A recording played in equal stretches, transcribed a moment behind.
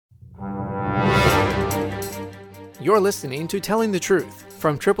You're listening to Telling the Truth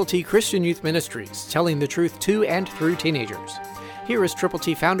from Triple T Christian Youth Ministries, telling the truth to and through teenagers. Here is Triple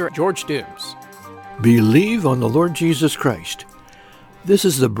T founder George Dooms. Believe on the Lord Jesus Christ. This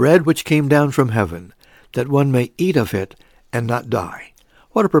is the bread which came down from heaven, that one may eat of it and not die.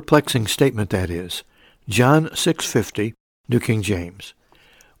 What a perplexing statement that is. John 6:50, New King James.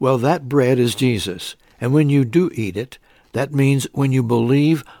 Well, that bread is Jesus, and when you do eat it, that means when you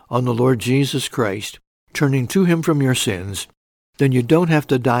believe on the Lord Jesus Christ, turning to Him from your sins, then you don't have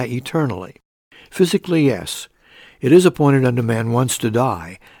to die eternally. Physically, yes. It is appointed unto man once to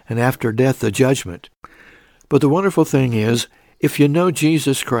die, and after death the judgment. But the wonderful thing is, if you know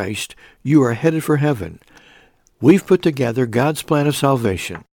Jesus Christ, you are headed for heaven. We've put together God's plan of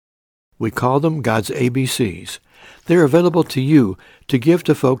salvation. We call them God's ABCs. They're available to you to give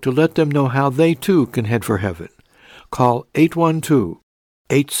to folk to let them know how they too can head for heaven. Call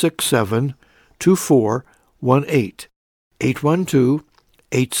 812-867-2418.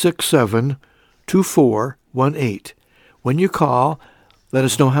 812-867-2418. When you call, let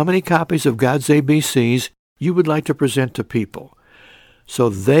us know how many copies of God's ABCs you would like to present to people, so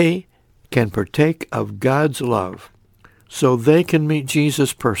they can partake of God's love, so they can meet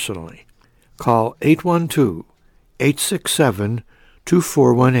Jesus personally. Call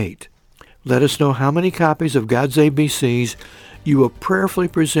 812-867-2418. Let us know how many copies of God's ABCs you will prayerfully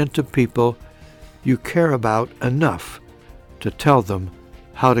present to people you care about enough to tell them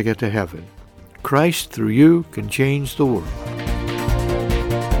how to get to heaven. Christ, through you, can change the world.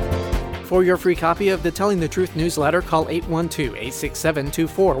 For your free copy of the Telling the Truth newsletter, call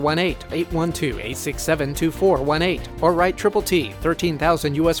 812-867-2418, 812-867-2418, or write Triple T,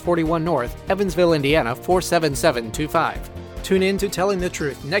 13,000 U.S. 41 North, Evansville, Indiana, 47725. Tune in to Telling the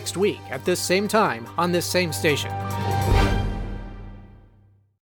Truth next week at this same time on this same station.